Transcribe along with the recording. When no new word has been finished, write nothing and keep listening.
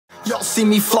Y'all see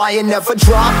me flying, never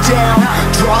drop down.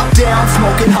 Drop down,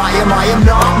 smoking high, I am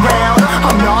not round.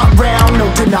 I'm not round,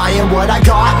 no denying what I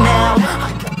got now.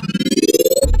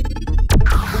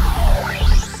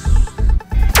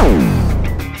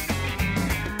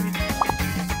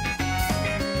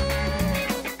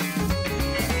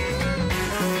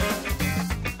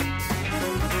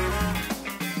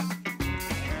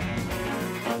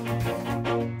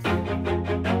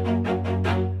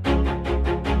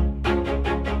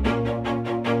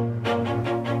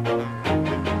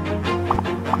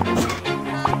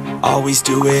 Always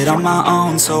do it on my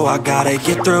own, so I gotta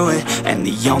get through it. And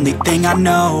the only thing I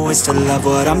know is to love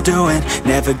what I'm doing.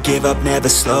 Never give up, never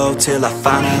slow, till I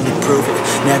finally prove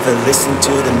it. Never listen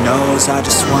to the no's, I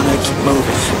just wanna keep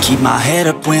moving. Keep my head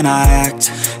up when I act,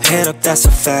 head up, that's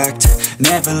a fact.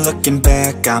 Never looking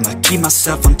back, I'ma keep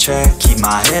myself on track. Keep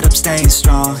my head up, staying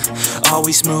strong,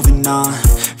 always moving on.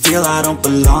 Feel I don't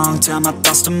belong, tell my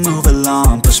thoughts to move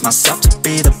along. Push myself to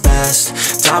be the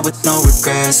best, die with no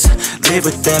regrets. Live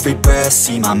with every breath,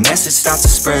 see my message start to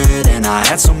spread. And I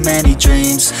had so many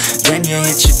dreams, then you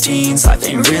hit your teens. Life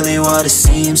ain't really what it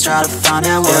seems, try to find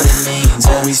out what it means.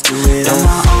 Always do it on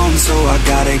my own, so I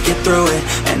gotta get through it.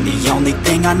 And the only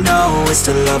thing I know is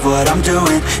to love what I'm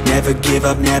doing. Never give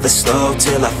up, never slow,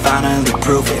 till I finally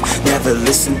prove it. Never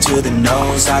listen to the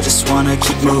no's, I just wanna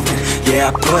keep moving. Yeah,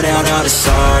 I put out all this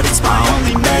art, it's my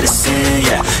only medicine.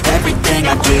 Yeah, everything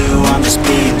I do, I'm just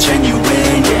being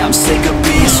genuine. Yeah, I'm sick of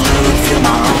being screwed, feel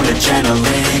my own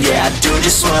adrenaline. Yeah, I do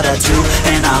just what I do,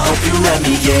 and I hope you let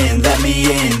me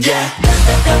in, yeah.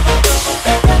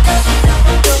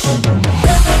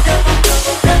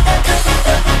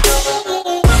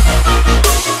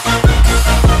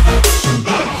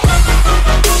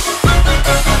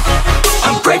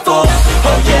 Grateful,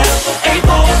 oh yeah,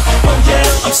 able, oh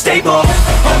yeah, I'm stable,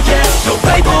 oh yeah, no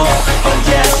label, oh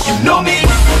yeah, you know me,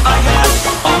 I have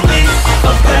only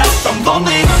a path, I'm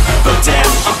lonely, but damn,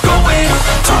 I'm going to win.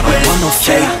 I don't want no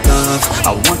fake love,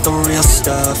 I want the real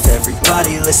stuff.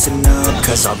 Everybody listen up,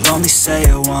 cause I'll only say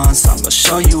it once. I'm gonna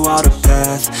show you all the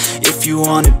path, if you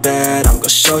want it bad. I'm gonna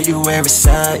show you where it's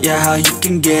at, yeah, how you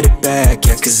can get it back.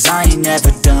 Yeah, cause I ain't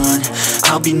never done,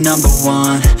 I'll be number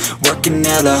one. Working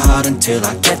hella hard until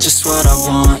I get just what I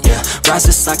want, yeah.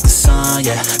 Rises like the sun,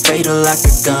 yeah, fatal like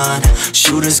a gun.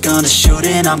 Shooter's gonna shoot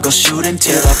and I'm gonna shoot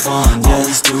until I won, yeah.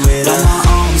 Always do it on my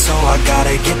own, so I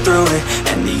gotta get through it.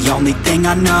 And the only thing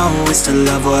I know is to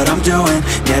love what I'm doing.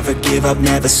 Never give up,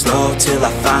 never slow, till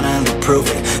I finally prove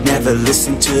it. Never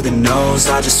listen to the no's,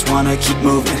 I just wanna keep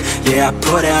moving. Yeah, I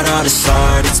put out all this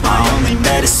art, it's my only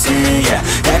medicine. Yeah,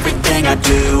 everything I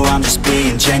do, I'm just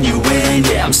being genuine.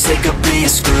 Yeah, I'm sick of being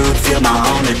screwed, feel my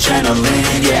own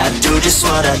adrenaline. Yeah, I do just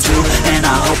what I do, and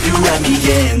I hope you let me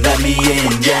in,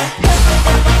 yeah.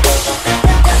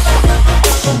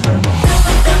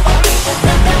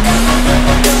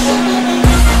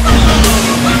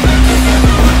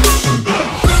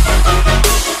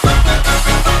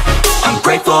 I'm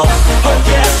grateful, oh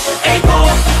yeah, able,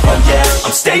 oh yeah,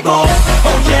 I'm stable,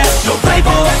 oh yeah, no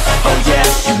label, oh yeah,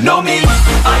 you know me,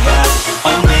 I have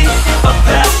only a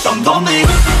path, I'm lonely,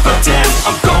 but damn,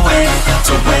 I'm going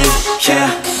to win,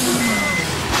 yeah.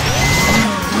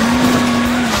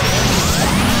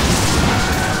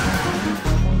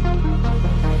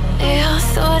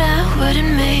 Thought I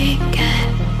wouldn't make it.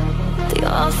 They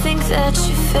all think that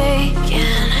you're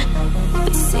faking,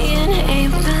 but seeing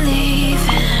ain't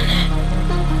believing.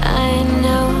 I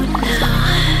know now.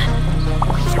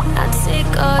 I take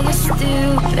all your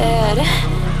stupid,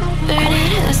 burn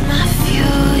it as my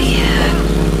fuel, yeah.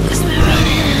 Cause we're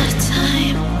running out of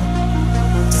time,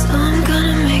 so I'm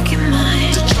gonna make it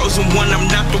mine. The chosen one,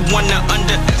 I'm not the one to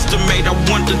underestimate. I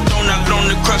want the throne, I learn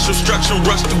to crush obstruction,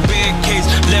 rush through barricades,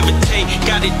 levitate.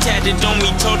 Got it tatted on me,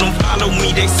 told them follow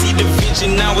me. They see the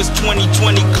vision, now it's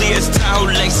 2020. Clear as Tahoe,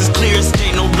 Lexus, clear as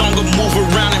day. No longer move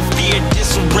around in fear,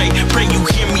 disarray. Pray you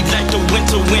hear me like the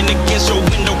winter wind against your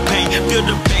window pane. Feel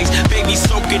the bass, baby,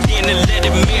 soak it in and let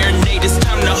it marinate. It's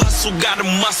time to hustle, gotta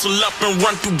muscle up and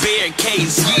run through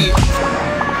barricades, yeah.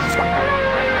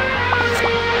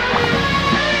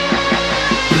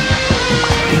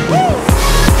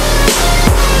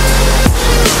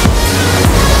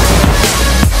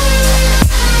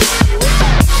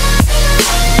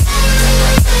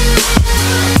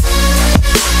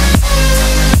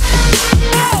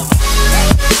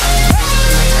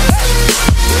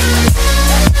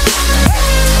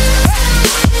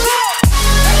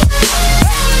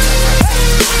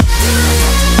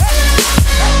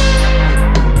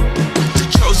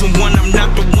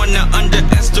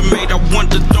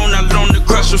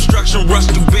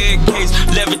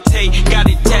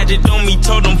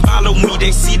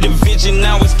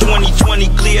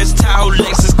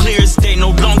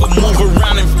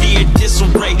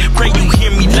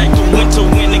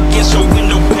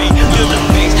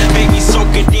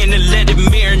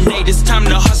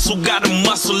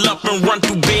 up and run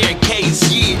through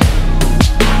barricades, yeah.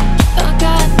 I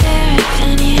got their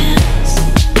opinions,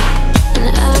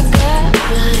 and I got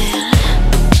mine.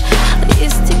 I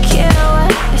used to care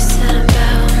what you said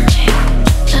about me.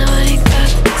 Now I ain't got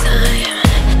the time.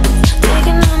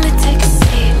 Taking on me, take a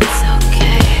seat, it's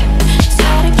okay.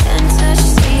 Start again, touch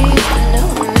sleep, you know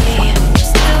me.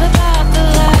 Still about the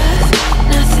love,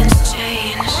 nothing's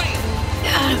changed.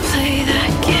 Gotta play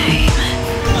that game.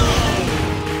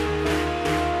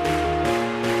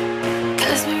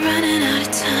 'Cause we're running out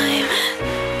of time.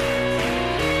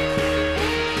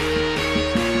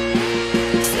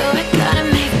 So I gotta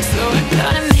make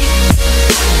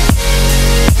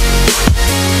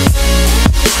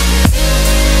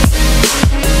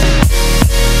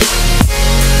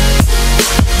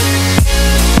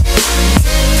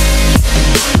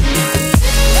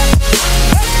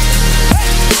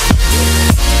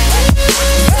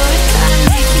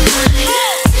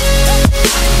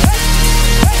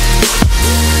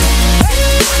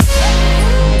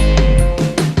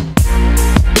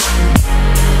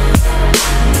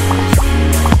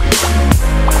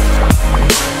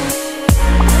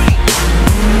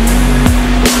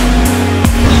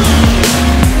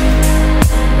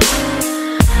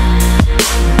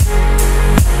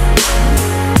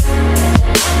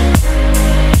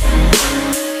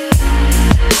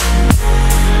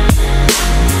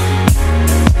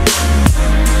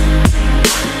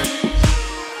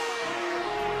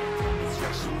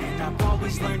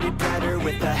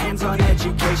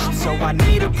so I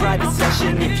need a private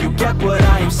session if you get what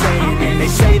I am saying. And they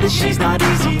say that she's not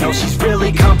easy, no, she's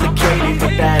really complicated,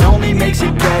 but that only makes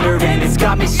it better, and it's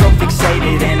got me so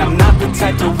fixated. And I'm not the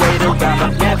type to wait around,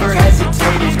 I've never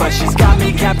hesitated, but she's got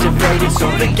me captivated, so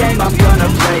the game, I'm gonna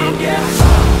play it, yeah.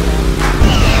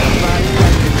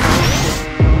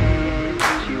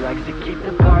 She likes to keep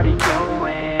the party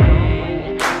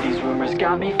going. These rumors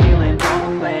got me feeling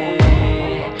lonely.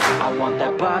 I want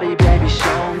that body, baby,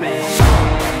 show me.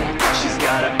 She's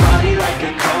got a body like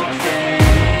a coke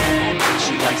fan.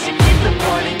 She likes to keep the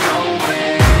party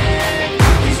going.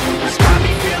 These rumors got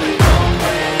me feeling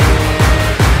lonely.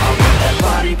 I want that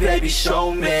body, baby,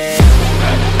 show me.